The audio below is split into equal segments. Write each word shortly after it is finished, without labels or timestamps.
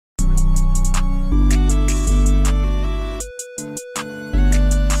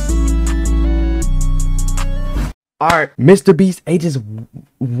All right, MrBeast ages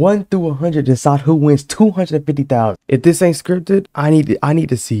 1 through 100 decide who wins 250,000. If this ain't scripted, I need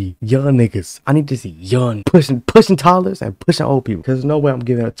to see young niggas. I need to see young pushing toddlers and pushing old people. Cause there's no way I'm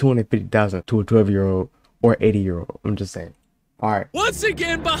giving up 250,000 to a 12-year-old or 80-year-old. I'm just saying. All right. Once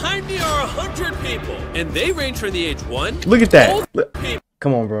again, behind me are 100 people, and they range from the age 1. Look at that.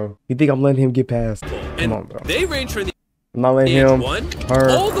 Come on, bro. You think I'm letting him get past? Come on, bro. They range from the I'm not letting him. 1 her,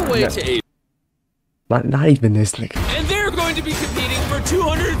 all the way to 8. Not even this nigga. And they're going to be competing for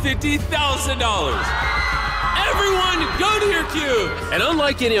 $250,000. Everyone, go to your cube! And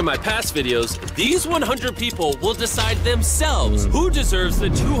unlike any of my past videos, these 100 people will decide themselves who deserves the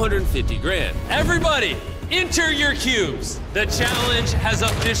 250 grand. Everybody, enter your cubes. The challenge has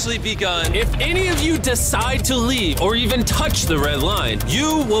officially begun. If any of you decide to leave or even touch the red line,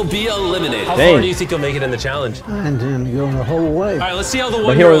 you will be eliminated. How far do you think you'll make it in the challenge? I intend to go the whole way. All right, let's see how the 1-year-olds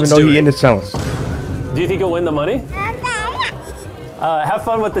do. But he don't even know he in the challenge. Do you think you'll win the money? Have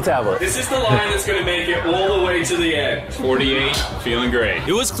fun with the tablet. This is the line that's going to make it all the way to the end. 48, feeling great.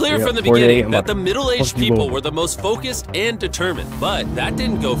 It was clear from the beginning that the middle-aged people were the most focused and determined, but that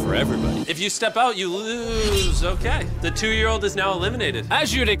didn't go for everybody. If you step out, you lose. Okay, the 2-year-old is now eliminated.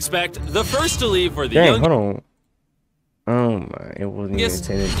 As you'd expect, the first to leave were the young. Hold on. Oh my, it wasn't even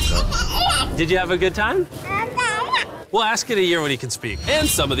intended. Did you have a good time? We'll ask in a year when he can speak. And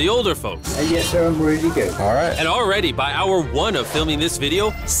some of the older folks. Yes, sir, I'm ready to go. All right. And already, by hour 1 of filming this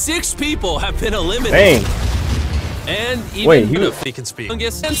video, 6 people have been eliminated. Dang. And even if he can speak.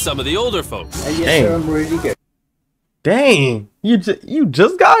 And some of the older folks. Yes, sir, I'm ready to go. Dang. You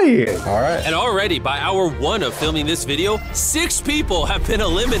just got here. All right. And already, by hour 1 of filming this video, 6 people have been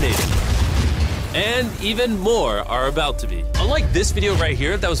eliminated. And even more are about to be. Unlike this video right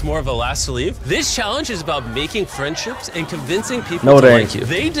here, that was more of a last to leave, this challenge is about making friendships and convincing people to like you.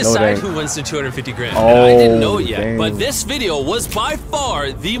 They decide who wins the 250 grand. And I didn't know it yet, but this video was by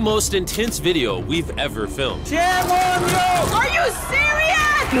far the most intense video we've ever filmed. Are you serious?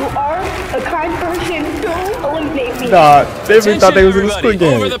 You are a kind person who eliminate me. Nah, they even thought they was in the Squid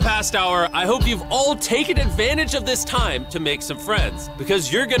Game. Over the past hour, I hope you've all taken advantage of this time to make some friends, because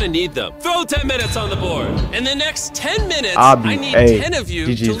you're gonna need them. Throw 10 minutes on the board. In the next 10 minutes, I need 10 of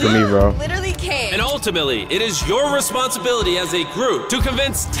you to leave. For me, bro. Literally can't. And ultimately, it is your responsibility as a group to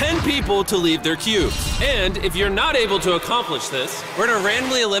convince 10 people to leave their cubes. And if you're not able to accomplish this, we're gonna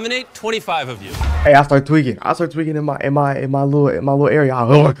randomly eliminate 25 of you. Hey, I start tweaking. in my little area.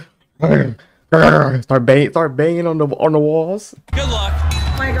 Start banging on the walls. Good luck.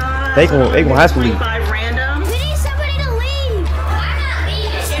 Oh my god. They gonna have to leave. Random. We need somebody to leave.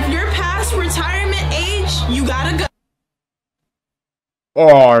 If you're past retirement age, you gotta go.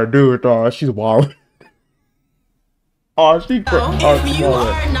 Oh, dude, she's wild. Oh, she. If you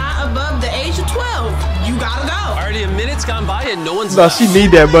are not above the age of 12, you gotta go. Already a minute's gone by and no one's. No, she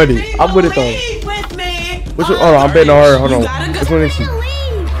need that money. I'm with it though. With me. Which one? Hold on, I'm betting on her. Hold on. Which one is she?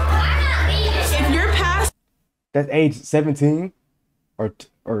 If you're past That's age 17, or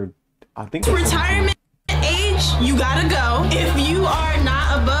I think that's retirement age, you gotta go. If you are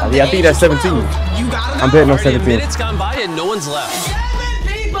not above I think that's 17. you gotta go. I'm betting on Already a 17. minute's gone by and no one's left. 7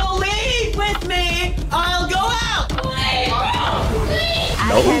 people leave with me. I'll go out.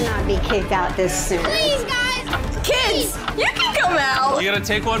 I cannot be kicked out this soon. Please, guys. Kids, you can come out. You gonna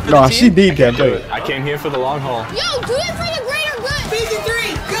take one for the No, team? she need that money. I came here for the long haul. Yo, do it for the greater good.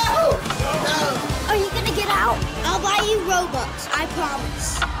 53, go. Are you gonna get out? I'll buy you Robux, I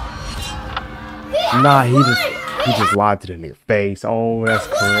promise. Nah, he just lied to the nigga face. Oh, that's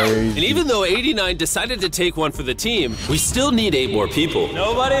crazy. And even though 89 decided to take one for the team, we still need 8 more people.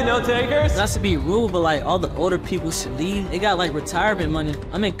 Nobody? No takers? Not to be rude, but like all the older people should leave. They got like retirement money.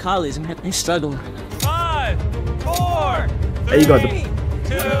 I'm in college, man. I'm struggling. 5, 4, 3, There you go.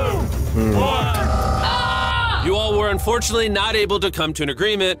 2, 1. You all were unfortunately not able to come to an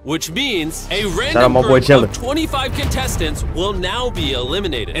agreement, which means a random group of 25 contestants will now be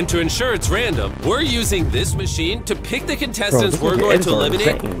eliminated. And to ensure it's random, we're using this machine to pick the contestants we're going to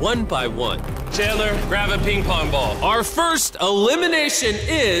eliminate one by one. Chandler, grab a ping pong ball. Our first elimination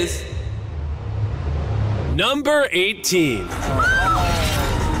is number 18.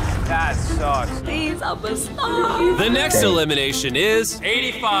 That sucks. Please, I'm a star. The next elimination is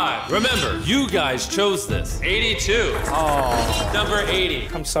 85. Remember, you guys chose this. 82. Oh. Number 80.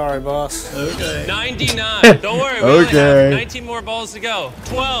 I'm sorry, boss. Okay. 99. Don't worry, we only have 19 more balls to go.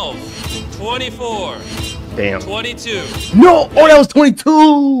 12. 24. Damn. 22. No! Oh, that was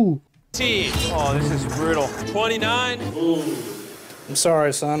 22! 18. Oh, this is brutal. 29. I'm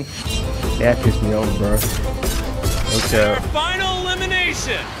sorry, son. That pissed me off, bro. Okay. Our final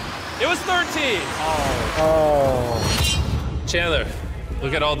elimination. It was 13. Oh. Chandler,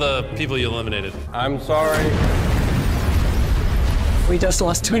 look at all the people you eliminated. I'm sorry. We just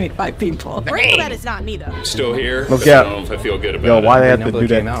lost 25 people. Grateful that it's not me though. Still here. Look but I out. don't know if I feel good about Yo, it. why they have to Nobody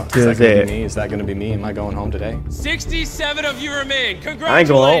do came that out. to Is his that gonna head? be me? Is that gonna be me? Am I going home today? 67 of you remain. I ain't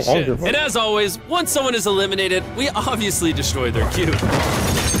going home. Congratulations. And as always, once someone is eliminated, we obviously destroy their cube.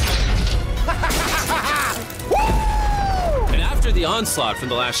 And after the onslaught from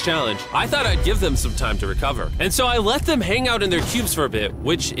the last challenge, I thought I'd give them some time to recover. And so I let them hang out in their cubes for a bit,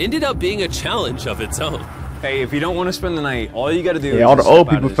 which ended up being a challenge of its own. Hey, if you don't want to spend the night, all you gotta do is Yeah, all the just old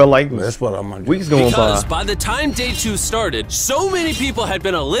step out people of felt like That's what I'm gonna do. weeks going Because by. by the time day 2 started, so many people had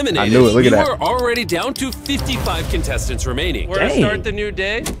been eliminated. I knew it. Look we at that. were already down to 55 contestants remaining. We're gonna Dang. start the new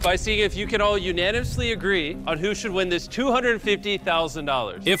day by seeing if you can all unanimously agree on who should win this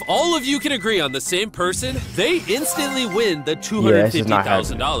 $250,000. If all of you can agree on the same person, they instantly win the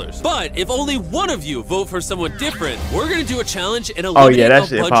 $250,000. But if only one of you vote for someone different, we're gonna do a challenge and eliminate that a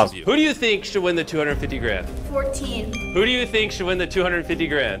shit bunch of possible. you. Who do you think should win the 250 grand? 14. Who do you think should win the 250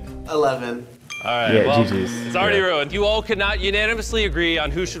 grand? 11. All right, Yeah, well, GG's. it's already ruined. You all could not unanimously agree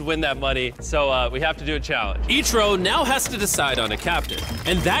on who should win that money, so we have to do a challenge. Each row now has to decide on a captain,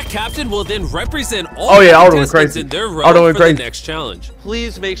 and that captain will then represent all Oh, yeah, I the would've went contestants crazy. in their I row would've for went the crazy. next challenge.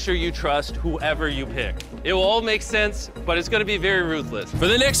 Please make sure you trust whoever you pick. It will all make sense, but it's gonna be very ruthless. For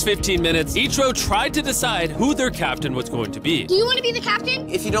the next 15 minutes, each row tried to decide who their captain was going to be. Do you want to be the captain?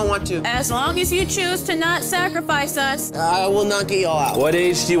 If you don't want to, As long as you choose to not sacrifice us. I will not get y'all out. What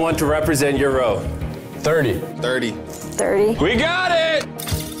age do you want to represent your row? 30. 30. 30. We got it!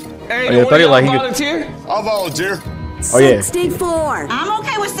 Hey, Oh, yeah, 30 like he could- volunteer? I'll volunteer. Oh yeah. 64. I'm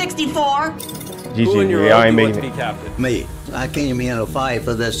okay with 64. Who in your GG. row I do ain't you want making to it. be captain? Me. I came in a fight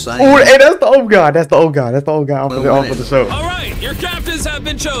for this same. Oh, hey, that's the old guy. That's the old guy. That's the old guy off of the show. All right, your captains have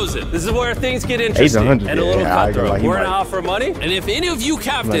been chosen. This is where things get interesting 100, and a little yeah, I ain't gonna lie, cutthroat. he We're gonna might. offer money, and if any of you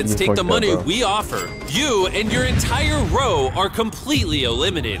captains you take the fucked up, money bro. we offer, you and your entire row are completely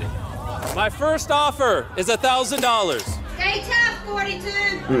eliminated. My first offer is $1,000. Stay tough, 42.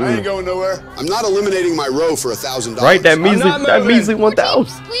 I ain't going nowhere. I'm not eliminating my row for $1,000. Right, that measly, not that moving. measly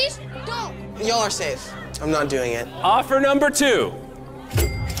 1,000. Please don't. Y'all are safe. I'm not doing it. Offer number 2.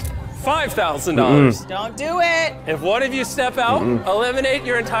 $5,000. Don't do it. If one of you step out, eliminate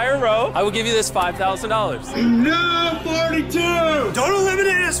your entire row, I will give you this $5,000. No, 42. Don't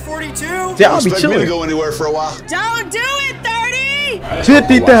eliminate us, 42. Yeah, I'll be Expect me to chilling. go anywhere for a while. Don't do it, 30.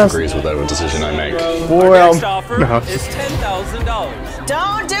 50,000. Agrees with whatever decision I make. Boy, Our next offer no. is $10,000.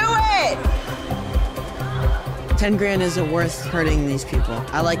 Don't do it. 10 grand isn't worth hurting these people.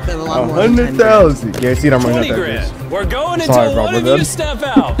 I like them a lot more than 10 grand. 100,000. Guaranteed I'm running 20 up that bitch. grand. We're going Sorry, until bro, one of brother. you step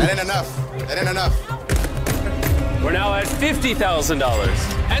out. That ain't enough. That ain't enough. We're now at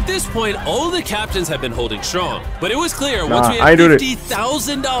 $50,000. At this point, all the captains have been holding strong, but it was clear once we I had ain't doing it.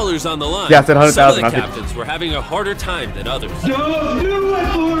 $50,000 on the line, Yeah, I said 100,000, some of the I think. captains were having a harder time than others. Don't do it,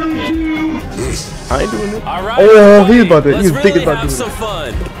 42. I ain't doing it. All right, Oh, everybody, he's about to. let's He's really thinking about have doing some it.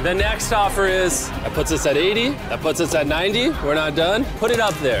 fun. The next offer is, that puts us at 80, that puts us at 90, we're not done. Put it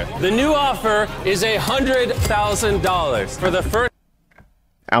up there. The new offer is $100,000 for the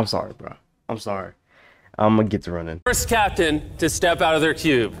I'm sorry, bro. I'm sorry. I'm gonna get to running. first captain to step out of their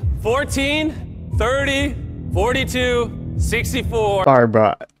cube. 14, 30, 42, 64, Sorry,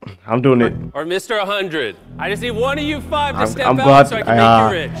 bro. I'm doing it. or Mr. 100. I just need one of you 5 to step I'm out glad- so I can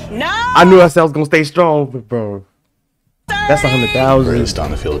make you rich. No. I knew I said I was gonna stay strong, but bro, that's 100,000. Really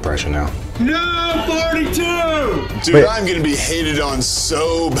starting to feel the pressure now. No, 42. Dude, Wait. I'm gonna be hated on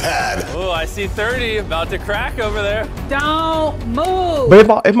so bad. Oh, I see 30 about to crack over there. Don't move.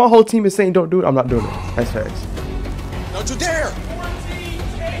 But if my whole team is saying don't do it, I'm not doing it. That's facts. Don't you dare!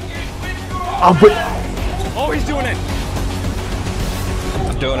 Oh, but Oh, he's doing it.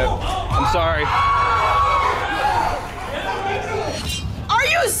 I'm doing it. I'm sorry. Are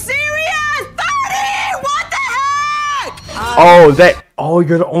you serious? 30? What the heck? oh, that. Oh,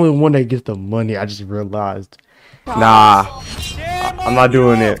 you're the only one that gets the money. I just realized. Nah, I'm not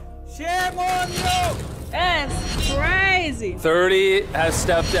doing it. That's crazy. 30 has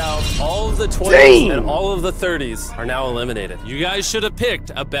stepped out. All of the 20s Dang. and all of the 30s are now eliminated. You guys should have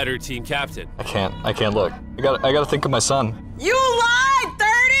picked a better team captain. I can't look. I gotta think of my son. You lied, 30.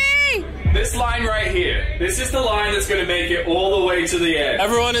 This line right here. This is the line that's gonna make it all the way to the end.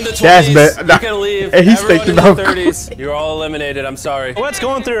 Everyone in the 20s, That's bad. you can leave. And he's Everyone thinking in the about- 30s, you're all eliminated. I'm sorry. What's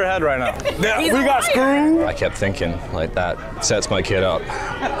going through your head right now? We got screwed. I kept thinking like that sets my kid up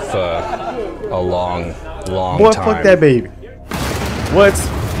for a long Boy, time. fuck that baby. What?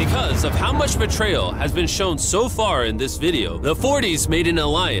 Because of how much betrayal has been shown so far in this video, the 40s made an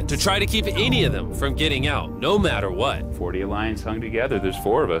alliance to try to keep any of them from getting out, no matter what. 40 Alliance hung together. There's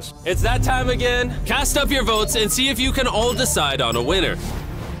 4 of us. It's that time again. Cast up your votes and see if you can all decide on a winner.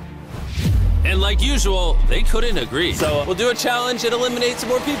 And like usual, they couldn't agree. So we'll do a challenge and eliminate some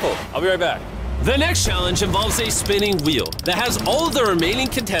more people. I'll be right back. The next challenge involves a spinning wheel that has all of the remaining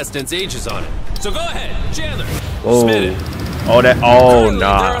contestants' ages on it. So go ahead, Chandler, spin it. Oh, Currently,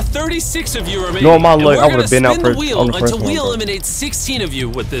 nah. there are 36 of you remaining. No, my luck, and I we're would've been gonna out spin the first wheel on the first until we one, bro. eliminate 16 of you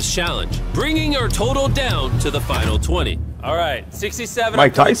with this challenge, bringing your total down to the final 20. All right, 67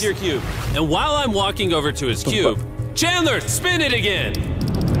 Mike points to Tyson? your cube. And while I'm walking over to his cube, Chandler, spin it again.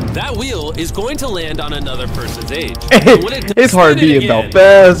 That wheel is going to land on another person's age. And when it It's hard spin it being about again,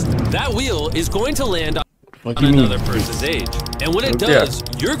 fast. that wheel is going to land on What you mean? another person's age. And when it Okay. does,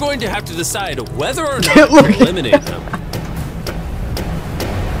 you're going to have to decide whether or not to eliminate them.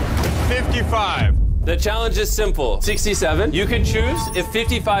 55. The challenge is simple. 67. You can choose if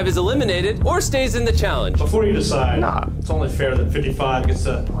 55 is eliminated or stays in the challenge. Before you decide, it's only fair that 55 gets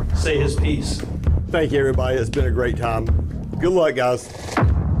to say his piece. Thank you, everybody. It's been a great time. Good luck, guys.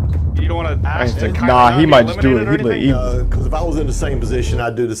 You don't want to ask him? Nah, he might just do it. He look evil. Because if I was in the same position,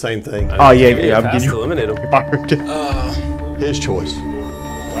 I'd do the same thing. Oh yeah, yeah. I'm Pass getting to eliminate him. if I heard it. His choice.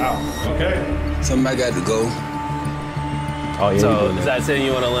 Wow. Okay. Somebody got to go. Oh yeah. So is that saying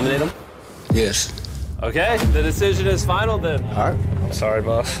you want to eliminate him? Yes. Okay, the decision is final then. All right. I'm sorry,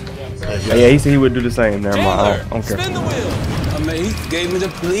 boss. Yeah, he said he would do the same. Never mind. I Chandler, don't care. spin the wheel. I mean, he gave me the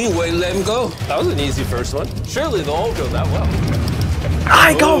clean way to let him go. That was an easy first one. Surely they'll all go that well.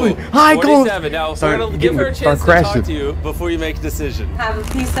 I ain't going. I ain't going. 47. Now, Start we're gonna give her a start chance to talk crashing. to you before you make a decision. Have a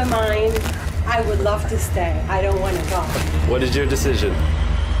peace of mind. I would love to stay. I don't want to go. What is your decision?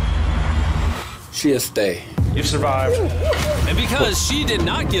 She'll stay. You survived. And because she did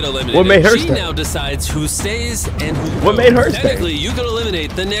not get eliminated, What made her she stay? now decides who stays and who What goes. made her stay? Technically, you could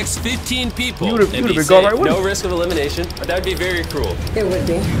eliminate the next 15 people. You would've and be been safe. gone right with No it. risk of elimination, but that would be very cruel. It would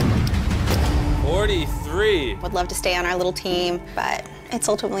be. 43. Would love to stay on our little team, but it's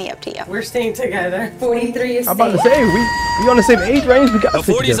ultimately up to you. We're staying together. 43 is I'm about to safe. say we on the same age range. We got The to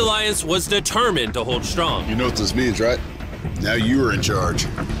stick 40s together. Alliance was determined to hold strong. You know what this means, right? Now you are in charge.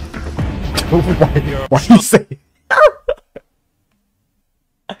 Why you say?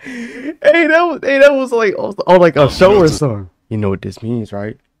 Hey, that was like on like a show or something. You know what this means,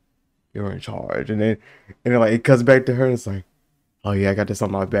 right? You're in charge, and then like it comes back to her. And it's like, oh yeah, I got this on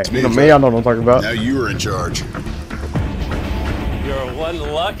my back. You know, man, I know what I'm talking about. Now you are in charge. You're one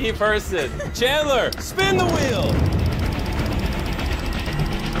lucky person. Chandler, spin the wheel.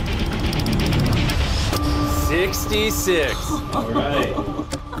 66. All right.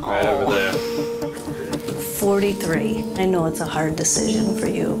 Right over there. 43. I know it's a hard decision for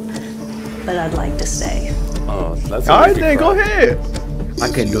you, but I'd like to stay. Oh, that's All right, then go ahead. I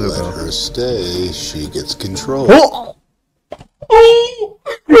If can't you do it, let bro. her stay, she gets control. Oh, oh,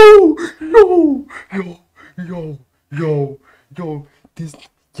 no, yo, this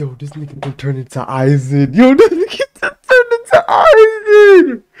nigga done turned into Eisen. Yo, this nigga done turned into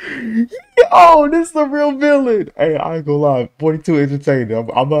Eisen. Yo, this is the real villain. Hey, I ain't gonna lie, 42 entertaining. I'm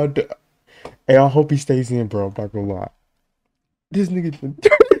about to. Hey, I hope he stays in, bro. I'm not gonna lie. This nigga done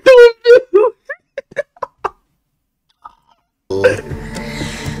turned into a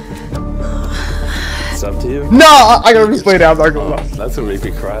villain. It's up to you. No, I gotta replay that. I'm not gonna lie. That's gonna make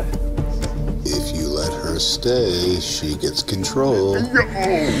me cry. If you let her stay, she gets control.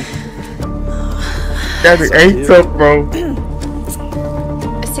 That ain't tough, bro.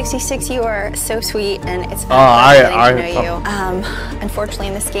 66, you are so sweet, and it's been I- getting to know you. Unfortunately,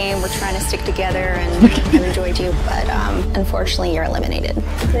 in this game, we're trying to stick together, and I've enjoyed you, but unfortunately, you're eliminated.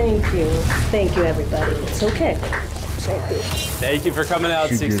 Thank you. Thank you, everybody. It's okay. Thank you for coming out,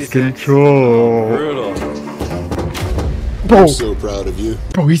 She 66. gets control. Brutal. Bro, I'm so proud of you.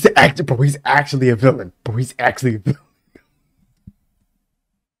 bro, he's the actor. Bro, he's actually a villain. Bro, he's actually a villain.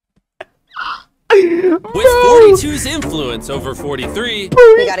 With 42's influence over 43,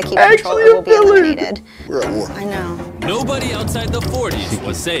 We gotta keep control or we'll be eliminated. We're at war. I know. nobody outside the 40s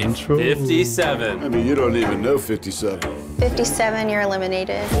was safe. Control. 57. I mean, you don't even know 57. 57, you're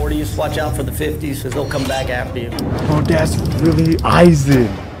eliminated. 40s, watch out for the 50s because they'll come back after you. Bro, that's really Eisen.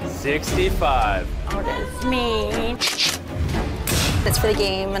 65. Oh, that's me. It's for the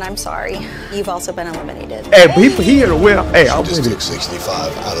game, and I'm sorry. You've also been eliminated. Hey, but he here to win. Hey, I'll She just win took it.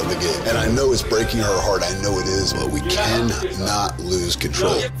 65 out of the game. And I know it's breaking her heart. I know it is, but we cannot lose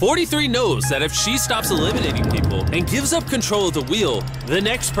control. 43 knows that if she stops eliminating people and gives up control of the wheel, the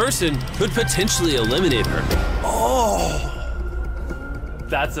next person could potentially eliminate her.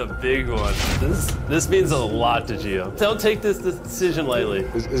 That's a big one. This means a lot to Gio. Don't take this decision lightly.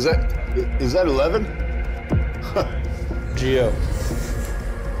 Is that 11? Gio,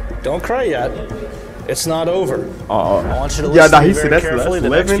 don't cry yet. It's not over. I want you to listen to me very carefully. The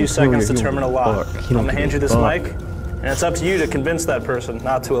next few seconds Ooh, determine a lot. fuck. I'm gonna hand you this mic, and it's up to you to convince that person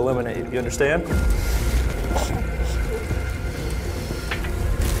not to eliminate you. You understand?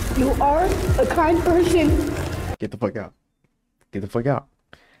 You are a kind person. Get the fuck out. Get the fuck out.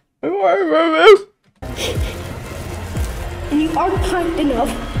 And you are kind enough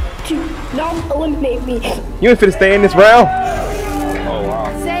to not eliminate me. You ain't finna stay in this round. Oh, wow.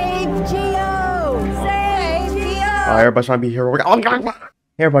 Save Gio! Save Gio! Oh, everybody's trying to be heroic.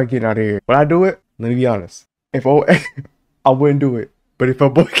 Everybody getting out of here. Would I do it? Let me be honest. If I wouldn't do it. But if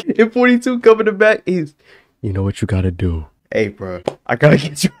a boy in 42 coming to back, you know what you gotta do. Hey, bro, I gotta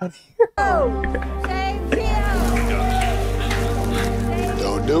get you out of here.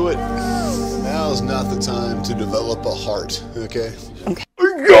 Don't do it. Now's not the time to develop a heart, okay?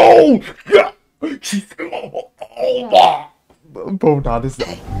 Yo! Bro, nah, this is...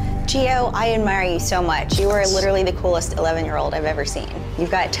 Gio, I admire you so much. You are literally the coolest 11-year-old I've ever seen.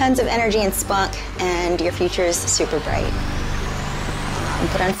 You've got tons of energy and spunk, and your future is super bright.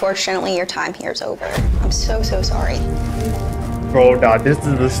 But unfortunately, your time here is over. I'm so sorry. Bro, nah, this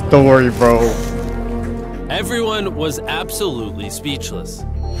is the story, bro. Everyone was absolutely speechless.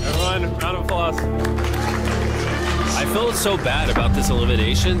 Everyone, round of applause. I felt so bad about this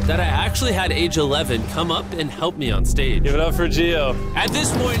elimination that I actually had age 11 come up and help me on stage. Give it up for Gio. At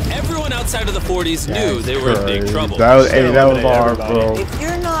this point, everyone outside of the 40s knew they were in big trouble. That was hard, bro. If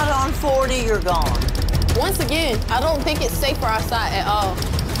you're not on 40, you're gone. Once again, I don't think it's safe for our side at all.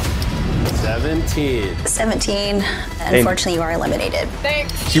 17. 17. Unfortunately, you are eliminated.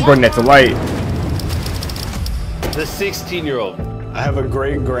 Thanks. She brought that to light. The 16-year-old. I have a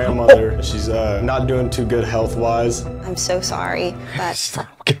great grandmother. She's not doing too good health-wise. I'm so sorry, but I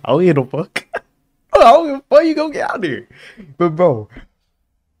don't give a fuck. I don't give a fuck. You gonna get out there. But bro,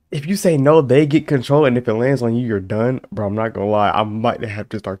 if you say no, they get control, and if it lands on you, you're done. Bro, I'm not gonna lie. I might have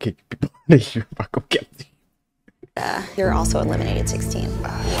to start kicking people in the shoe if I go get you. you're also eliminated 16.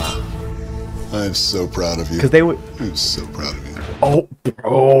 Wow. I am so proud of you. Because they would. I'm so proud of you. Oh,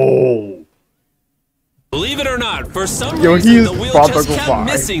 bro. Believe it or not, for some Yo, reason, the wheel just kept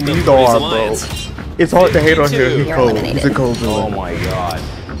missing the He's 40s hard, alliance. bro. It's hard to hate on him. He's You're cold. eliminated. He's a cold villain. Oh my god.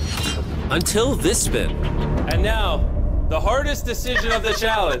 Until this spin. And now, the hardest decision of the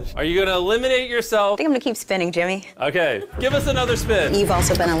challenge. Are you gonna eliminate I yourself? think I'm gonna keep spinning, Jimmy. Okay, give us another spin. You've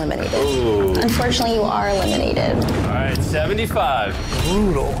also been eliminated. Ooh. Unfortunately, you are eliminated. All right, 75.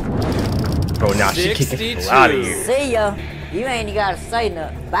 Brutal. Bro, now she kicking 62. people out of here. See ya. You ain't gotta say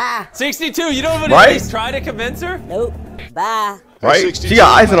nothing. Bye. 62, you don't even Right? at least try to convince her? Nope. Bye. Right? 62, She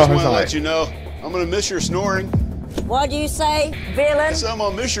got icing I on her just wanna side. let you know, I'm gonna miss your snoring. What'd you say, villain? So I'm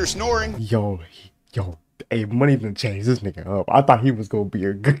gonna miss your snoring. Yo, hey, money done changed this nigga up. I thought he was gonna be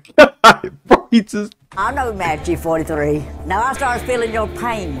a good guy, bro. He just. I know Matt G43. Now I start feeling your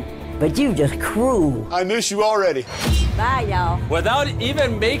pain, but you just cruel. I miss you already. Bye, y'all. Without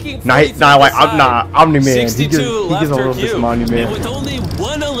even making Nah, like I'm the man. 62 he gets a left little her bit queue. smarty man. And with only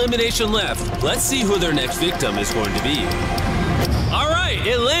one elimination left, let's see who their next victim is going to be. All right,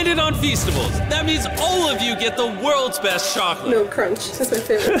 it landed on Feastables. That means all of you get the world's best chocolate. No crunch. That's my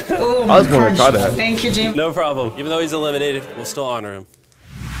favorite. Oh, I was gonna try that. Thank you, Jim. No problem. Even though he's eliminated, we'll still honor him.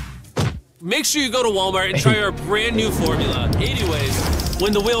 Make sure you go to Walmart and try our brand new formula, 80 Ways.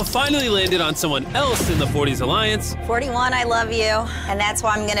 When the wheel finally landed on someone else in the 40s Alliance, 41, I love you, and that's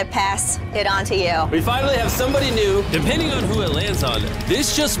why I'm gonna pass it on to you. we finally have somebody new. Depending on who it lands on,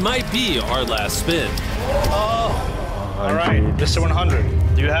 this just might be our last spin. All right, Mr.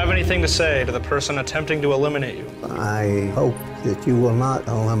 100. Do you have anything to say to the person attempting to eliminate you? I hope that you will not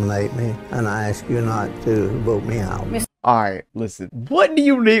eliminate me, and I ask you not to vote me out. Alright, listen. What do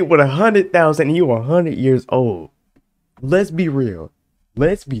you need with 100,000 and you 100 years old? Let's be real.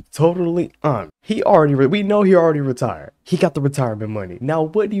 Let's be totally honest. We know he already retired. He got the retirement money. Now,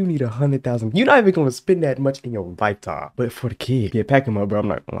 what do you need 100,000? You're not even gonna spend that much in your lifetime. But for the kid, yeah, pack him up, bro. I'm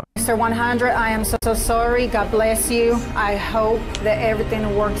not gonna lie. Mr. 100, I am so sorry. God bless you. I hope that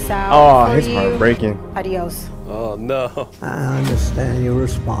everything works out. Oh, for his you. heart breaking. Adios. Oh, no. I understand your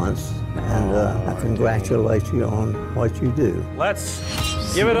response, and I congratulate you on what you do. Let's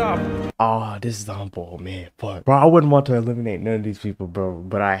give it up. Oh, this is the humble man. Fuck. Bro, I wouldn't want to eliminate none of these people, bro.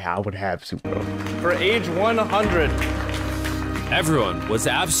 But I would have to, bro. For age 100, Everyone was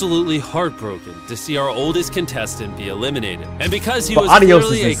absolutely heartbroken to see our oldest contestant be eliminated. And because he But was Adios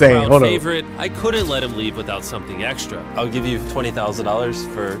clearly is a insane. crowd Hold on. favorite, I couldn't let him leave without something extra. I'll give you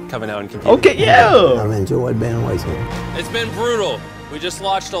 $20,000 for coming out and competing. Okay, yeah. I've enjoyed being with you. It's been brutal. We just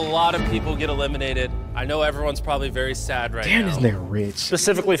watched a lot of people get eliminated. I know everyone's probably very sad right Damn, now. this nigga rich.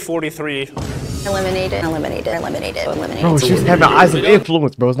 Specifically 43. Eliminated, eliminated, eliminated, eliminated. Bro, she's having eyes of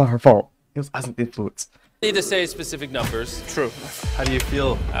influence, bro. It's not her fault. It was eyes of influence. Need to say specific numbers. True. How do you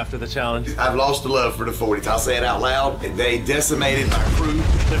feel after the challenge? I've lost the love for the 40s. I'll say it out loud. And they decimated my crew.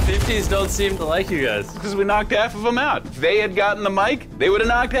 The 50s don't seem to like you guys. Because we knocked half of them out. If they had gotten the mic, they would have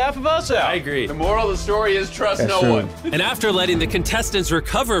knocked half of us out. I agree. The moral of the story is trust That's no true. one. And after letting the contestants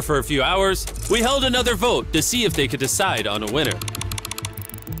recover for a few hours, we held another vote to see if they could decide on a winner.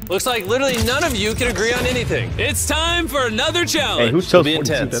 Looks like literally none of you can agree on anything. It's time for another challenge. Hey, who chose It'll be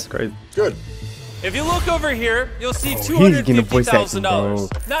 42? intense. That's crazy. Good. If you look over here, you'll see He's getting a voice acting, $250,000. bro.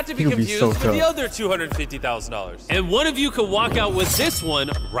 Not to be He'll be confused so with tough. the other $250,000. And one of you could walk out with this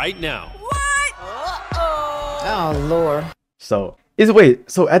one right now. Oh, Lord. So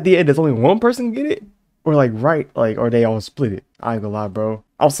so at the end, does only one person get it, or or they all split it? I ain't gonna lie, bro.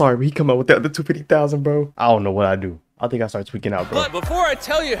 I'm sorry, but he come up with the other 250,000, bro. I don't know what I do. I think I start tweaking out, bro. But before I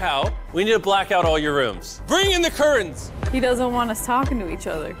tell you how, we need to black out all your rooms. Bring in the curtains. He doesn't want us talking to each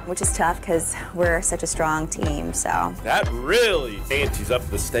other. Which is tough because we're such a strong team, so. That really antes up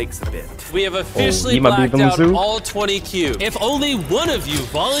the stakes a bit. We have officially he might be blacked out Mizzou? all 20 cubes. If only one of you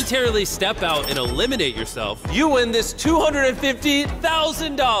voluntarily step out and eliminate yourself, you win this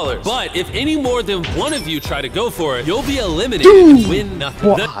 $250,000. But if any more than one of you try to go for it, you'll be eliminated and win nothing.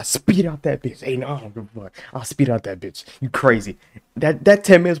 Boy, I'll speed out that bitch. Hey, no, I don't give a fuck. I'll speed out that bitch. You crazy. That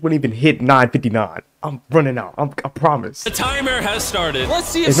 10 minutes wouldn't even hit 9:59. I'm running out. I promise. The timer has started. Let's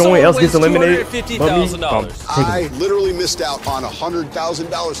see if If no one someone else wins gets eliminated, $250,000. I literally missed out on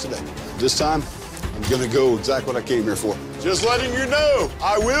 $100,000 today. This time, I'm gonna go exactly what I came here for. Just letting you know,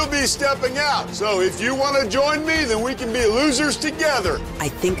 I will be stepping out. So if you want to join me, then we can be losers together. I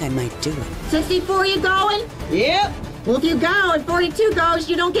think I might do it. 64 you going? Yep. Well, if you go and 42 goes,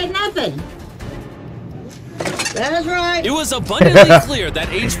 you don't get nothing. That is right. It was abundantly clear that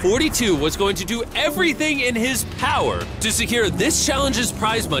age 42 was going to do everything in his power to secure this challenge's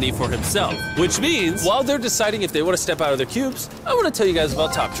prize money for himself. Which means, while they're deciding if they want to step out of their cubes, I want to tell you guys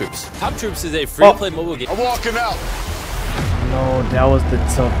about Top Troops. Top Troops is a free-to-play mobile game. I'm walking out. No, that was the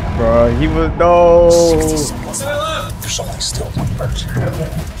tough, bro. He was no. There's only still one person.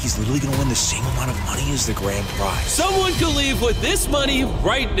 He's literally gonna win the same amount of money as the grand prize. Someone could leave with this money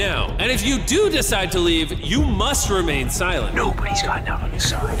right now. And if you do decide to leave, you must remain silent. Nobody's gotten out on his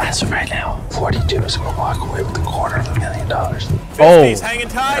side. As of right now, 42 is gonna walk away with $250,000. Oh, He's hanging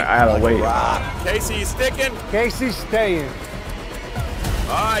tight. I had to wait. Casey, you sticking? Casey's staying.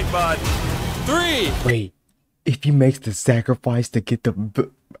 All right, bud. 3. Wait, if he makes the sacrifice to get the,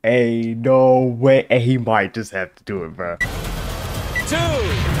 hey, no way. Hey, he might just have to do it, bro. 2.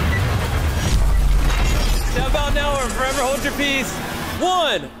 Step out now or forever hold your peace.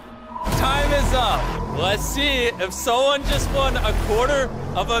 1. Time is up. Let's see if someone just won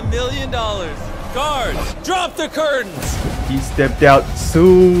 $250,000. Guards, drop the curtains. He stepped out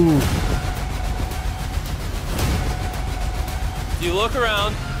soon. If you look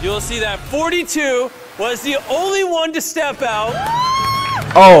around, you'll see that 42 was the only one to step out.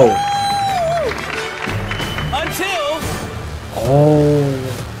 Oh. Until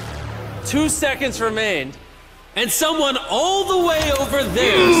 2 seconds remained, and someone all the way over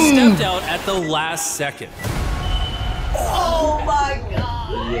there stepped out at the last second. Oh my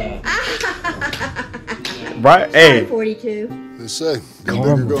God. Right? Hey. 42. They say, go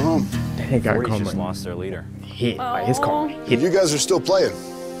big or go home. They got karma. just lost their leader. Hit. Like his karma hit. You guys are still playing.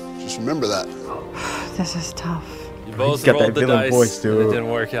 Just remember that. This is tough. You both got that rolled the villain dice, voice, and it dude. didn't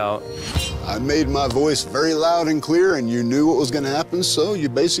work out. I made my voice very loud and clear, and you knew what was going to happen, so you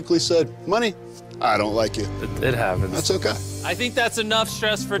basically said, money, I don't like you. It happens. That's okay. I think that's enough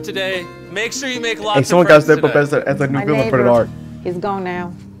stress for today. Make sure you make lots Hey, of someone got to friends step up today. as a new My villain for the neighbor. arc. He's gone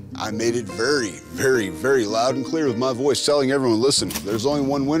now. I made it very, very, very loud and clear with my voice, telling everyone, listen, there's only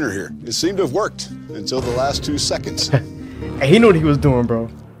one winner here. It seemed to have worked until the last 2 seconds. Hey, he knew what he was doing, bro.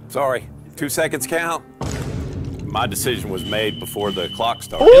 Sorry, 2 seconds count. My decision was made before the clock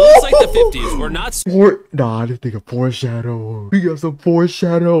started. It looks like the 50s were not Nah, this nigga foreshadow. We got some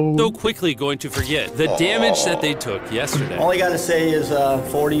foreshadow. so quickly going to forget the damage that they took yesterday. All I gotta say is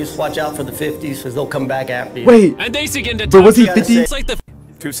 40s, watch out for the 50s, because they'll come back after you. Wait. And thanks again to Bro, was he Top 50? Troops. It's like the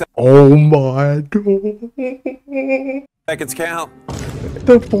 2 seconds. Oh my God. Seconds count.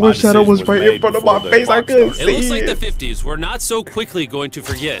 The foreshadow was right in front of my face. I couldn't see it. It looks like the 50s were not so quickly going to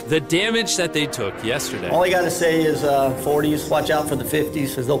forget the damage that they took yesterday. All I gotta say is 40s, watch out for the 50s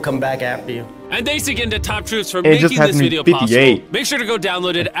because they'll come back after you. And thanks again to Top Troops for making this video possible. Make sure to go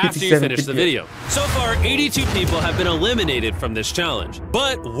download it after you finish the video. So far, 82 people have been eliminated from this challenge,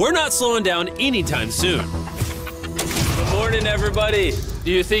 but we're not slowing down anytime soon. Good morning, everybody.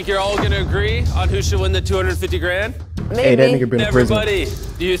 Do you think you're all gonna agree on who should win the 250 grand? Maybe. Hey, that nigga been in prison. Everybody,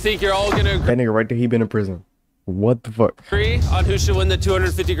 do you think you're all gonna agree? That nigga right there, he been in prison. What the fuck? Agree on who should win the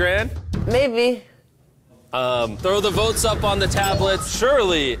 250 grand? Maybe. Throw the votes up on the tablets.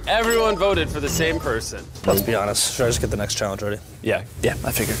 Surely everyone voted for the same person. Let's be honest. Should I just get the next challenge ready? Yeah,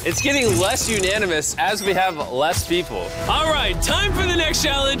 I figured. It's getting less unanimous as we have less people. All right, time for the next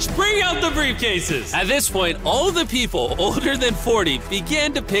challenge. Bring out the briefcases. At this point, all the people older than 40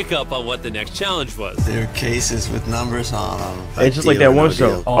 began to pick up on what the next challenge was. There are cases with numbers on them. It's just like that one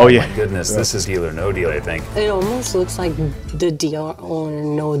show. Oh yeah. My goodness, this is Deal or No Deal, I think. It almost looks like the Deal or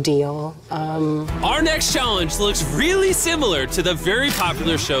No Deal. Our next challenge looks really similar to the very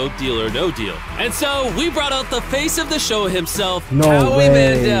popular show Deal or No Deal. And so we brought out the face of the show himself, Howie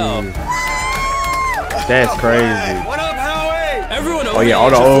Mandel. That's crazy. What up, Howie? Everyone over yeah, all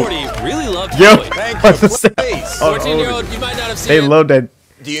the the age of 40 really loved Yo, Howie. Thank you. 14-year-old, you might not have seen They it. love that.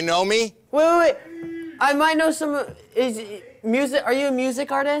 Do you know me? Wait. I might know some. Is music? Are you a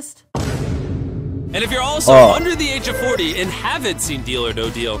music artist? And if you're also under the age of 40 and haven't seen Deal or No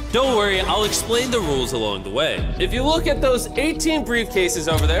Deal, don't worry, I'll explain the rules along the way. If you look at those 18 briefcases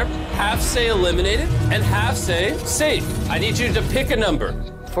over there, half say eliminated and half say safe. I need you to pick a number.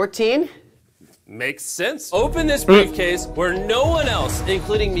 14? Makes sense. Open this briefcase where no one else,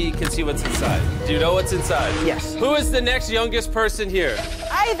 including me, can see what's inside. Do you know what's inside? Yes. Who is the next youngest person here?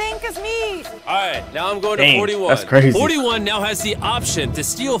 I think it's me. All right, now I'm going to 41. That's crazy. 41 now has the option to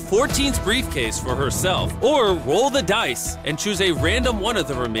steal 14's briefcase for herself, or roll the dice and choose a random one of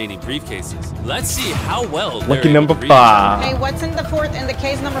the remaining briefcases. Let's see how well they're Lucky able number to read. 5. Hey, what's in the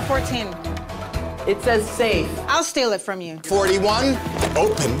case number 14? It says safe. I'll steal it from you. 41,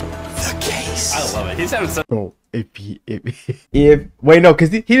 open the case. I love it. He's having some. Bro, if wait, no,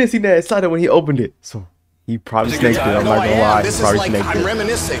 because he didn't see that inside it when he opened it. So he probably snaked it. I'm not gonna lie. This He is probably like snaked I'm it.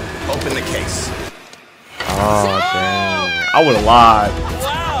 reminiscing. Open the case. Oh, dang. I would have lied.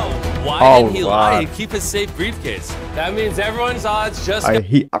 Wow. Why didn't he lie wow. and keep his safe briefcase? That means everyone's odds just I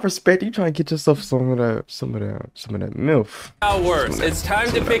respect you trying to get yourself some of that MILF. got worse. It's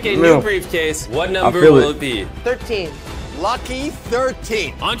time to pick a new briefcase. What number feel will it. it be? 13. Lucky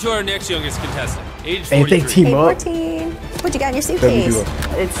 13. On to our next youngest contestant, age Hey, 43. they team up. 14. What you got in your Let me suitcase? do it.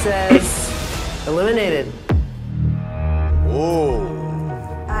 It says eliminated. Oh.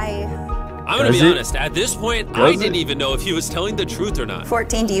 I'm gonna Does be it? honest, at this point, I Does didn't it? even know if he was telling the truth or not.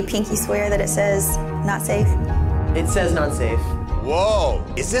 14, do you pinky swear that it says not safe? It says not safe. Whoa.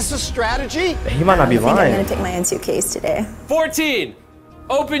 Is this a strategy? He might not be I think I'm lying. gonna take my own suitcase today. 14,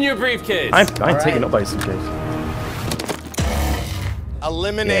 open your briefcase. I ain't taking nobody's suitcase.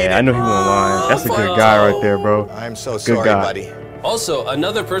 Eliminated. Yeah, I know he wasn't lying. That's a good guy right there, bro. I'm so Good sorry, guy. buddy. Also,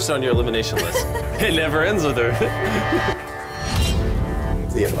 another person on your elimination list. It never ends with her.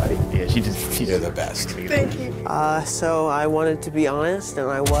 See you, buddy. Yeah, you're the best. Thank you. So I wanted to be honest, and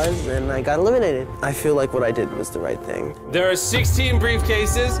I was, and I got eliminated. I feel like what I did was the right thing. There are 16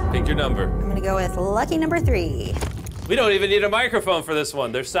 briefcases. Pick your number. I'm gonna go with lucky number 3. We don't even need a microphone for this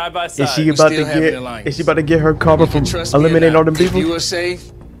one. They're side by side. Is she about to get her karma from eliminating all them people? If you are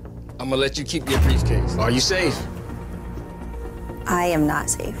safe, I'm gonna let you keep your briefcase. Are you safe? I am not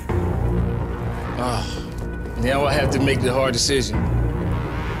safe. Now I have to make the hard decision.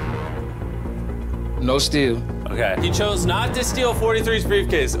 No steal. Okay. He chose not to steal 43's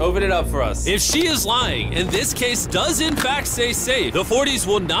briefcase. Open it up for us. If she is lying, and this case does in fact say safe, the 40s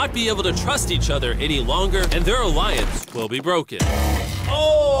will not be able to trust each other any longer, and their alliance will be broken.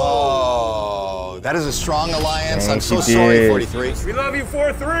 Oh, that is a strong alliance. Dang, I'm so she sorry, did. 43. We love you,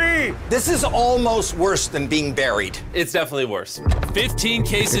 4-3. This is almost worse than being buried. It's definitely worse. 15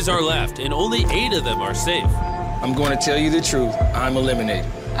 cases are left, and only 8 of them are safe. I'm going to tell you the truth. I'm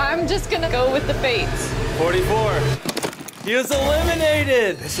eliminated. I'm just gonna go with the fates. 44. He was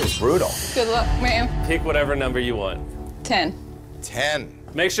eliminated. This is brutal. Good luck, ma'am. Pick whatever number you want. 10. 10.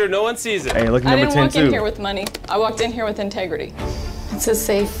 Make sure no one sees it. Hey, look at I number didn't 10 walk in too. here with money. I walked in here with integrity. It says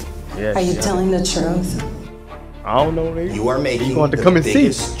safe. Yes. Are you telling the truth? I don't know. You are making You want to the come and see?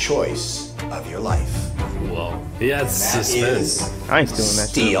 biggest choice of your life. Whoa. Yeah, it's That suspense. is I ain't stealing that shit.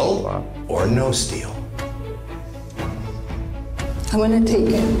 steal or no steal. I'm gonna take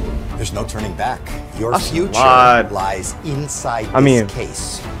it. There's no turning back. Your That's a future lot. lies inside I mean- this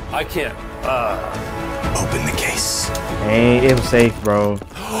case. I can't. Open the case. Ain't it was safe, bro.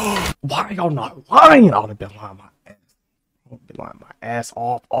 Why y'all not lying? I would have been lying my ass. I would have been lying my ass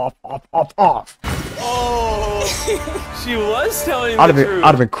off. Oh, she was telling I'd the have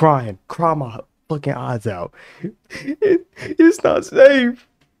truth. been crying my fucking eyes out. It's not safe.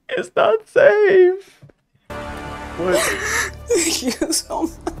 It's not safe. What? Thank you so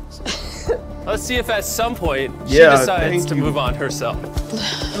much. Let's see if at some point she Yeah, decides thank to you. move on herself.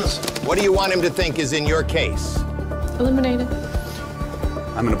 What do you want him to think is in your case? Eliminated.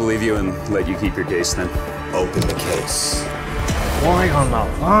 I'm gonna believe you and let you keep your case then. Open the case. Why I'm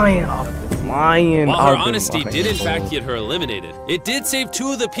not lying? I'm lying. While her I've been honesty lying, did in bro. fact get her eliminated, it did save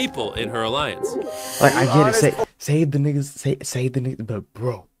 2 of the people in her alliance. Like I get it. Save the niggas. Save the niggas. But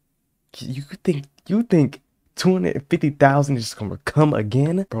bro, you think 250,000 is just gonna come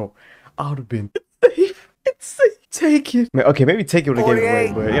again, bro? I would have been safe. It's safe. Take it. Man, okay, maybe take it would have gave it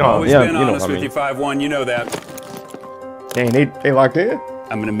away, but you know, Always yeah, been you know honest what I with mean. you, 5-1. You know that. Dang, they locked in.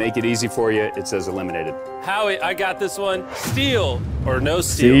 I'm gonna make it easy for you. It says eliminated. Howie, I got this one. Steal or no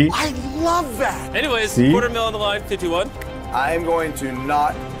steal. See? I love that. Anyways, See? $250,000 on the line, 51. I am going to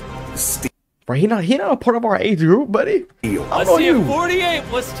not steal. Bro, he not a part of our age group, buddy. Let's see if 48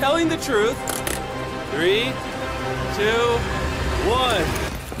 was telling the truth. 3, 2, 1.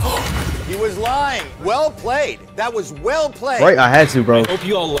 He was lying. Well played. That was well played. Right, I had to, bro. Hope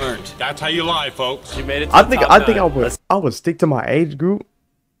you all learned. That's how you lie, folks. You made it to I the think top nine. I would stick to my age group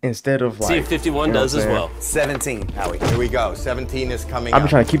instead of like. See if 51 you know does what as I'm well. saying? 17, Howie. Here we go. 17 is coming I've up. been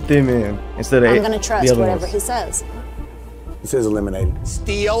trying to keep them in instead of I'm the going to trust other whatever ones. he says. It says eliminated.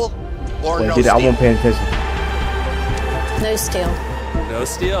 Steal or Wait, no did steal? I wasn't paying attention. No steal. No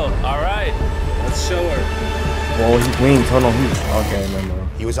steal. All right. Let's show her. Well, he wings. Hold on. Okay, no.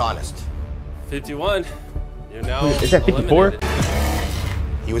 He was honest. 51. You're now Is that 54? eliminated.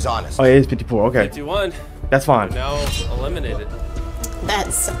 He was honest. Oh, it is 54. Okay, 51. that's fine. You're now eliminated.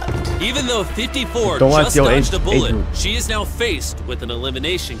 That sucked. Even though 54 Don't want just your dodged a age bullet, group. she is now faced with an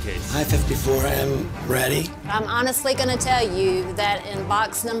elimination case. I, 54, am ready. I'm honestly going to tell you that in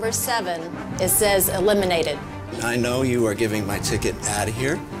box number 7, it says eliminated. I know you are giving my ticket out of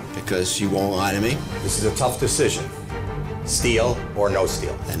here because you won't lie to me. This is a tough decision. Steal or no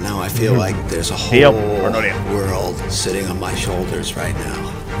steal. And now I feel like there's a Steal whole or no deal. world sitting on my shoulders right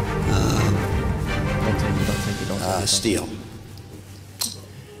now. Don't Steal.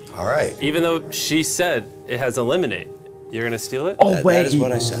 All right. Even though she said it has eliminate, you're gonna steal it? Oh That wait, is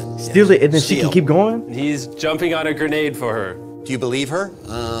what I said. steal it and then she Steal. can keep going. He's jumping on a grenade for her. Do you believe her?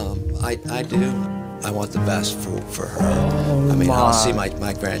 I do. I want the best for her. Oh, I mean, my. I'll see my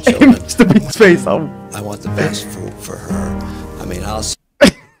grandchildren. Mr. Beast's face. I want the best for her. I mean, I'll see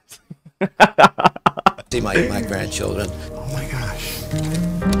my grandchildren. Oh my gosh.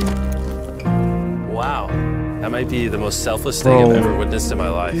 Wow. That might be the most selfless thing I've ever witnessed in my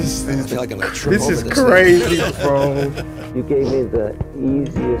life. I feel like I'm gonna trip This over is this crazy, thing. bro. You gave me the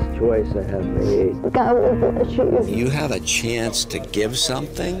easiest choice I have made. God will bless you. You have a chance to give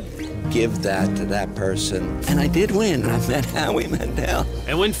something, give that to that person. And I did win. I met Howie Mandel.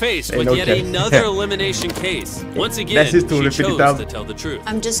 And when faced Ain't with no yet chance. another elimination case, once again, That's his she chose 250,000. to tell the truth.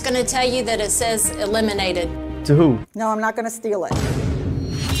 I'm just going to tell you that it says eliminated. To who? No, I'm not going to steal it.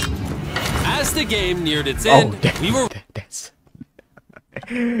 As the game neared its Oh, end, damn. we were That's.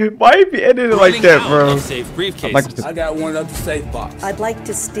 Why you be editing it like running that, out bro? of safe briefcases. Like the- I got one of the safe box. I'd like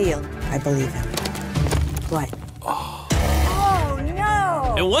to steal. I believe him. What? Oh,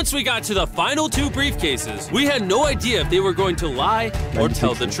 no! And once we got to the final 2 briefcases, we had no idea if they were going to lie or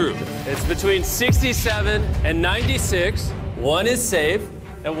tell the truth. It's between 67 and 96. One is safe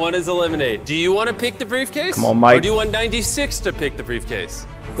and one is eliminate. Do you want to pick the briefcase? Come on, Mike. Or do you want 96 to pick the briefcase?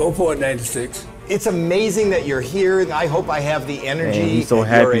 Go for it, 96. It's amazing that you're here. I hope I have the energy Man, he's so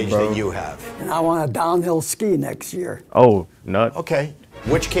at your happy, age bro. that you have. And I want a downhill ski next year. Oh, nut. Okay.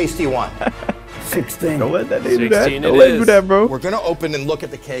 Which case do you want? 16. Don't let that nigga do that. 16 Don't it let him do is. that, bro. We're going to open and look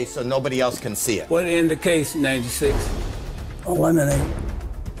at the case so nobody else can see it. What in the case, 96? Eliminate.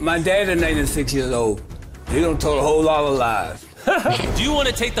 My dad is 96 years old. He done told a whole lot of lies. Do you want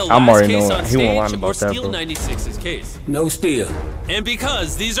to take the I'm last already case knowing on he won't lie stage about or that, steal bro. 96's case? No steal. And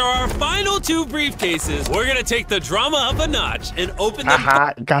because these are our final 2 briefcases, we're going to take the drama up a notch and open them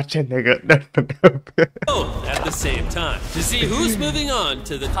Haha, gotcha, nigga. both at the same time to see who's moving on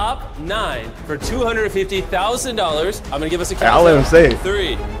to the top 9 for $250,000. I'm going to give us a countdown. I'll let him say it.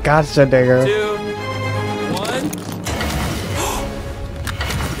 3, Gotcha, nigga. 2, 1.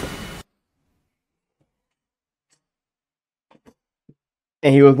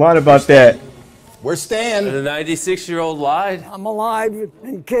 And he was lying about that. We're staying. The 96-year-old lied. I'm alive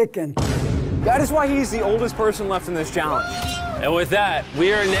and kicking. That is why he's the oldest person left in this challenge. And with that,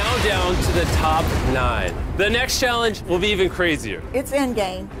 we are now down to the top 9. The next challenge will be even crazier. It's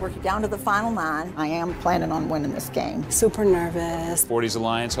endgame. We're down to the final 9. I am planning on winning this game. Super nervous. 40's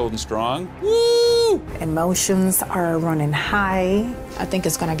alliance holding strong. Woo! Emotions are running high. I think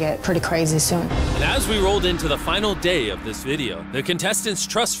it's gonna get pretty crazy soon. And as we rolled into the final day of this video, the contestants'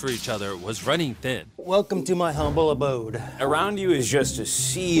 trust for each other was running thin. Welcome to my humble abode. Around you is just a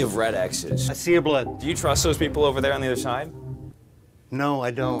sea of red X's. I see your blood. Do you trust those people over there on the other side? No,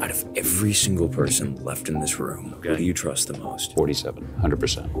 I don't. Out of every single person left in this room, who do you trust the most? 47,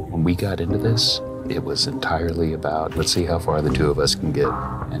 100%. When we got into this, it was entirely about, let's see how far the two of us can get.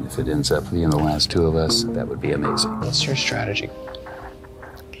 And if it ends up being the last two of us, that would be amazing. What's your strategy?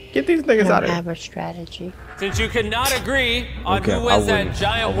 Get these niggas out of here. I have a strategy. Since you cannot agree on Okay, who I wins that wouldn't.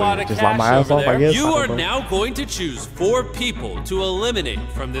 giant I wad of wouldn't. Just lock cash my ass over off, I there, guess. you I are don't know. now going to choose 4 people to eliminate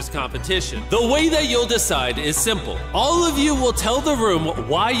from this competition. The way that you'll decide is simple. All of you will tell the room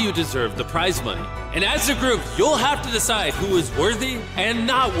why you deserve the prize money. And as a group, you'll have to decide who is worthy and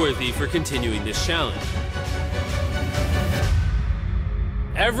not worthy for continuing this challenge.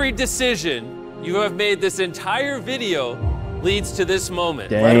 Every decision you have made this entire video leads to this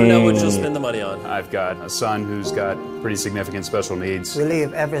moment. Let them know what you'll spend the money on. I've got a son who's got pretty significant special needs. We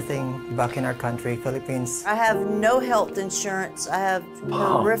leave everything back in our country, Philippines. I have no health insurance. I have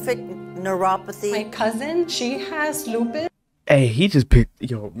horrific neuropathy. My cousin, she has lupus. Hey, he just picked,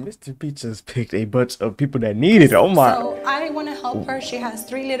 yo, MrBeast just picked a bunch of people that need it. Oh my. So I want to help her. She has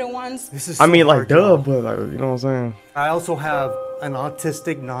 3 little ones. This is I mean, so like, hard, duh, y'all. but like, you know what I'm saying? I also have an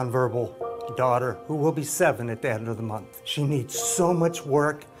autistic nonverbal daughter who will be 7 at the end of the month. She needs so much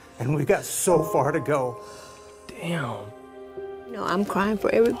work, and we've got so far to go. Damn. You know, I'm crying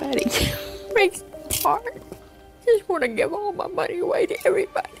for everybody. Breaks my heart. Just want to give all my money away to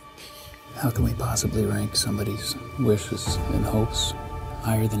everybody. How can we possibly rank somebody's wishes and hopes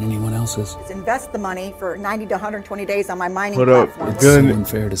higher than anyone else's? Invest the money for 90 to 120 days on my mining Hold up. platform. It's so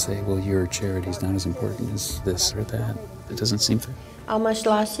unfair to say, well, your charity's not as important as this or that. It doesn't seem fair. Almost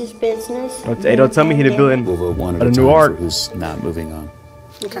lost his business. Hey, don't tell me he did building We'll vote one at a a new time art. for who's not moving on.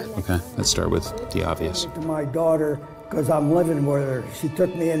 Okay. Okay, let's start with the obvious. To my daughter, because I'm living with her. She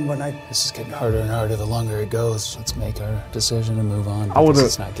took me in when I... This is getting harder and harder the longer it goes. Let's make our decision and move on. I would've- because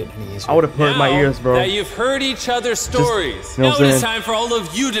it's not getting any easier. I would have put my ears, bro. That you've heard each other's stories. you know Now what I'm it is saying? time for all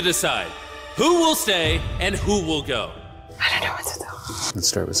of you to decide who will stay and who will go. Let's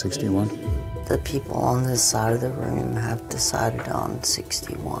start with 61. The people on this side of the room have decided on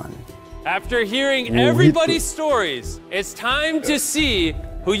 61. After hearing Ooh, everybody's stories, it's time to see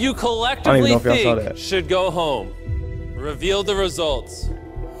who you I collectively don't even know if y'all saw think that. should go home. Reveal the results.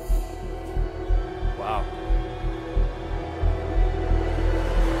 Wow.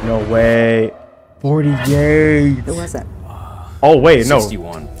 No way. 48. Who was it? Oh, wait, no.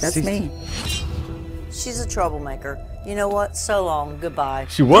 61. That's me. She's a troublemaker. You know what? So long. Goodbye.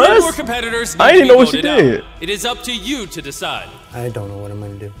 She 3 was? more competitors I need didn't to know be what she voted did. out. It is up to you to decide. I don't know what I'm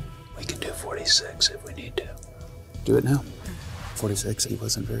gonna do. We can do 46 if we need to. Do it now. 46, he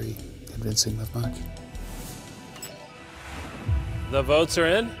wasn't very convincing with much. The votes are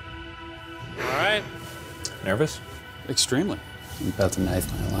in. All right. Nervous? Extremely. I'm about to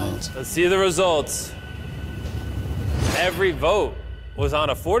knife my alliance. Let's see the results. Every vote was on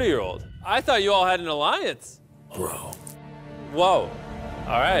a 40-year-old. I thought you all had an alliance. Bro. Whoa.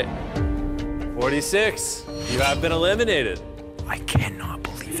 All right. 46. You have been eliminated. I cannot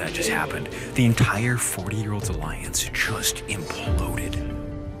believe that just happened. The entire 40-year-olds alliance just imploded.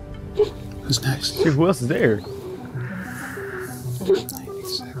 Who's next? Shit, who else is there?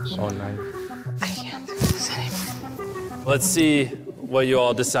 96. Oh, 90. I can't do this anymore. Let's see what you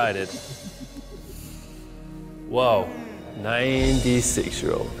all decided. Whoa.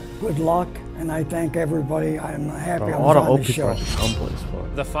 96-year-old. Good luck, and I thank everybody. I'm happy I All was the on old the people show. are just humble as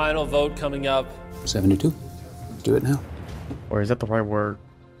fuck. The final vote coming up. 72. Do it now. Or is that the right word?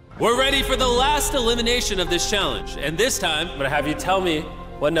 We're ready for the last elimination of this challenge. And this time, I'm gonna have you tell me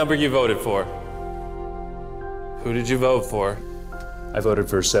what number you voted for. Who did you vote for? I voted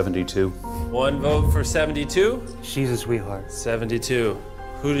for 72. 1 vote for 72. She's a sweetheart. 72.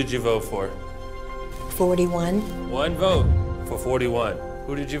 Who did you vote for? 41. 1 vote for 41.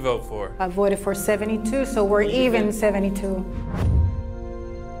 Who did you vote for? I voted for 72, so we're even 72.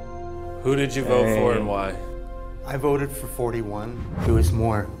 Who did you vote for and why? I voted for 41. It was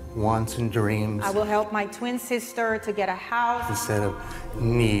more wants and dreams I will help my twin sister to get a house. instead of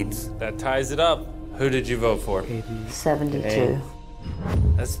needs. That ties it up. Who did you vote for? 72.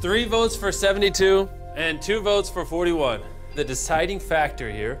 That's 3 votes for 72 and 2 votes for 41. The deciding factor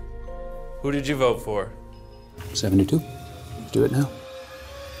here, who did you vote for? 72. Do it now.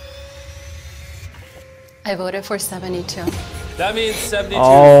 I voted for 72. That means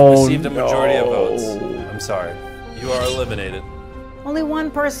 72 received a majority of votes. I'm sorry. You are eliminated. Only one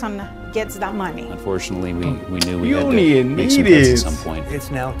person gets that money. Unfortunately, we knew we You had don't to even make some need cuts it. at some point.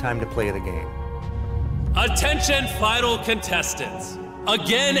 It's now time to play the game. Attention, final contestants.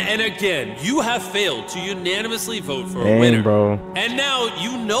 Again and again, you have failed to unanimously vote for a winner. Bro. And now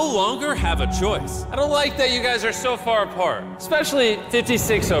you no longer have a choice. I don't like that you guys are so far apart, especially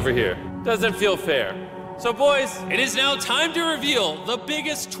 56 over here. Doesn't feel fair. So boys, it is now time to reveal the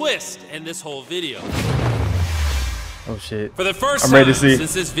biggest twist in this whole video. Oh shit. For the first I'm time ready to see.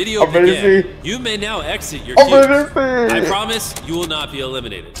 since this video I'm ready to began, see. you may now exit your I'm cubes. ready to see. I promise you will not be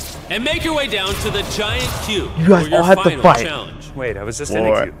eliminated. And make your way down to the giant cube You guys for your all have to final fight. challenge. Wait, I was just in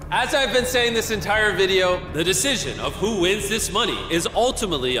a cube. As I've been saying this entire video, the decision of who wins this money is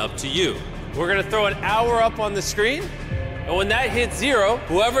ultimately up to you. We're gonna throw an hour up on the screen, and when that hits 0,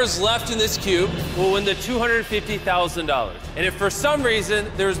 whoever's left in this cube will win the $250,000. And if for some reason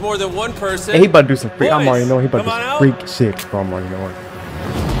there's more than one person, Hey, he about to do some freak. I'm boys, already knowing he about come on to do out. some freak shit. Bro, I'm already knowing.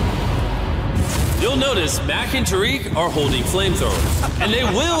 You'll notice Mac and Tariq are holding flamethrowers, and they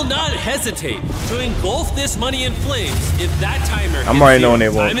will not hesitate to engulf this money in flames if that timer hits I'm already 0. knowing they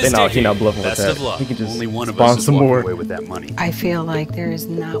won't. Time is He not ticking. bluffing with Best that. of luck. He can just Only one of spawn us is some walking more. away with that money. I feel like there is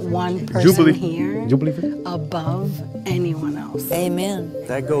not one person Jubilee. here Jubilee for that? above anyone else. Amen.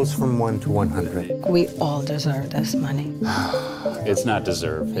 That goes from 1 to 100. We all deserve this money. It's not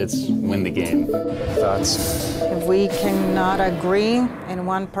deserve. It's win the game. Thoughts? If we cannot agree in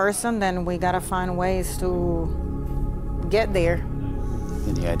one person, then we gotta find ways to get there.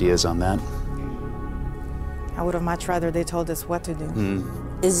 Any ideas on that? I would have much rather they told us what to do.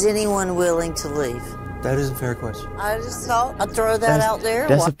 Is anyone willing to leave? That is a fair question. I just thought I'd throw that out there.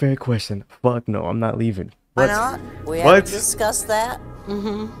 That's Why a fair question. Fuck no, I'm not leaving. not? We What? haven't discussed that.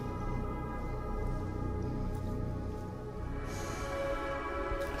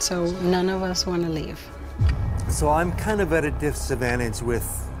 So none of us want to leave. So I'm kind of at a disadvantage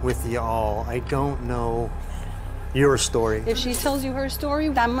with y'all. I don't know your story. If she tells you her story,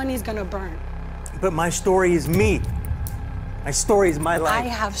 that money's gonna burn. But my story is me. My story is my I life.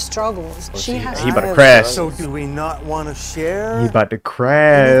 have struggles. She has. He about to crash. So do we not want to share He about to anything,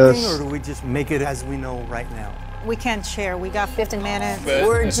 crash. or do we just make it as we know right now? We can't share. We got 15 minutes.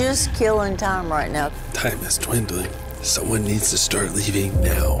 We're just killing time right now. Time is dwindling. Someone needs to start leaving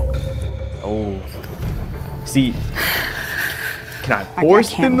now. Oh. See, can I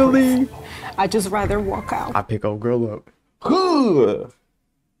force them to leave? I just rather walk out. I pick old girl up.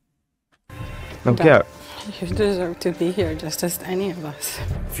 No cap. You deserve to be here just as any of us.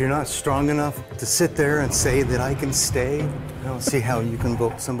 If you're not strong enough to sit there and say that I can stay, I don't see how you can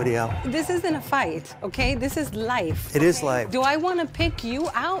vote somebody out. This isn't a fight, okay? This is life. It is life. Do I want to pick you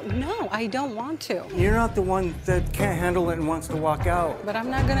out? No, I don't want to. You're not the one that can't handle it and wants to walk out. But I'm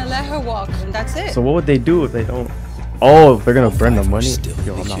not gonna let her walk, and that's it. So what would they do if they don't? Oh, they're gonna burn the money?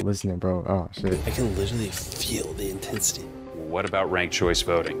 Yo, I'm not listening, bro. Oh, shit. I can literally feel the intensity. What about ranked choice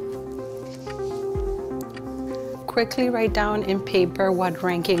voting? Quickly write down in paper what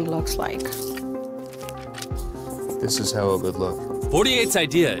ranking looks like. This is how it would look. 48's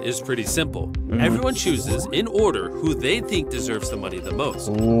idea is pretty simple. Everyone chooses in order who they think deserves the money the most.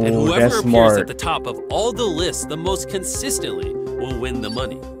 And Ooh, whoever that's appears smart. at the top of all the lists the most consistently will win the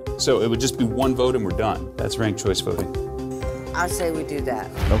money. So it would just be one vote and we're done. That's ranked choice voting. I say we do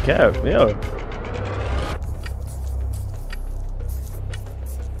that. No cap, yeah.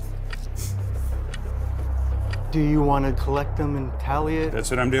 Do you want to collect them and tally it? That's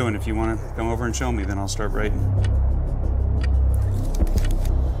what I'm doing. If you want to come over and show me, then I'll start writing.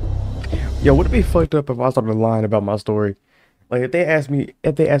 Yo, would it be fucked up if I started lying about my story? Like if they asked me,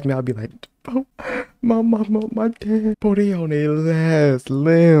 I'd be like, bro, my mama, my dad, bro, they on their last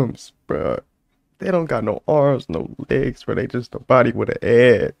limbs, bro. They don't got no arms, no legs, bro. They just a body with an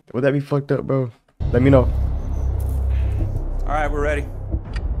head. Would that be fucked up, bro? Let me know. All right, we're ready.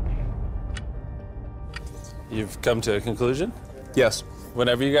 You've come to a conclusion? Yes.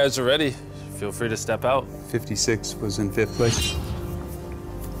 Whenever you guys are ready, feel free to step out. 56 was in 5th place.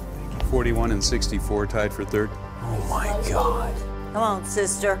 41 and 64 tied for 3rd. Oh my God. Come on,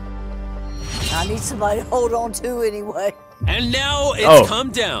 sister. I need somebody to hold on to anyway. And now it's come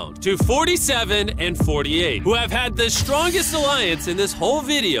down to 47 and 48, who have had the strongest alliance in this whole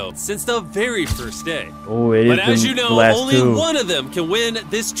video since the very first day. Oh, it is. But as you know, last only two. one of them can win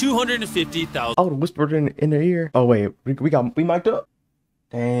this $250,000. Oh, the whispered in their ear. Oh wait, we mic'd up.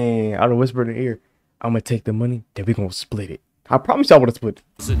 Dang, I done whispered in the ear. I'm gonna take the money, then we gonna split it. I promise y'all wanna split it.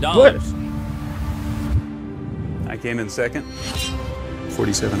 $1,000. I came in second.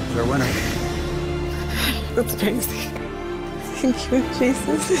 47 is our winner. That's crazy. Thank you,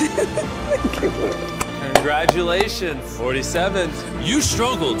 Jesus. Thank you, Lord. Congratulations, 47. You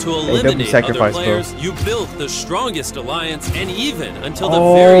struggled to eliminate other players. You built the strongest alliance, and even until the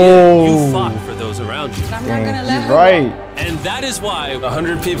very end, you fought for those around you. I'm not gonna let her right. And that is why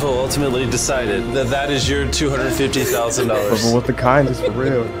 100 people ultimately decided that that is your $250,000. But with the kindness, for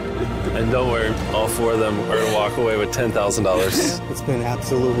real. And don't worry, all 4 of them are gonna walk away with $10,000. It's been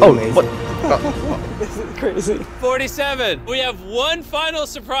absolutely amazing. What? This is crazy. 47. We have one final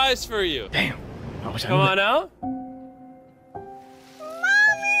surprise for you. Damn. Come on out. Mommy!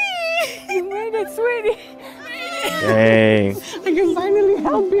 You made it, sweetie. Dang. I can finally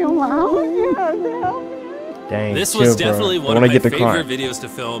help you, Mom. Yeah, help me. Dang. This was chill, definitely bro. one of my get the favorite car. videos to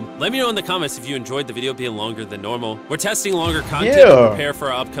film. Let me know in the comments if you enjoyed the video being longer than normal. We're testing longer content to prepare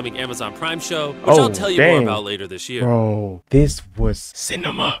for our upcoming Amazon Prime show, which I'll tell you more about later this year. Bro, this was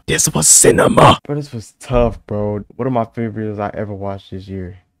cinema. This was cinema. Bro, this was tough, bro. One of my favorite videos I ever watched this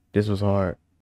year. This was hard.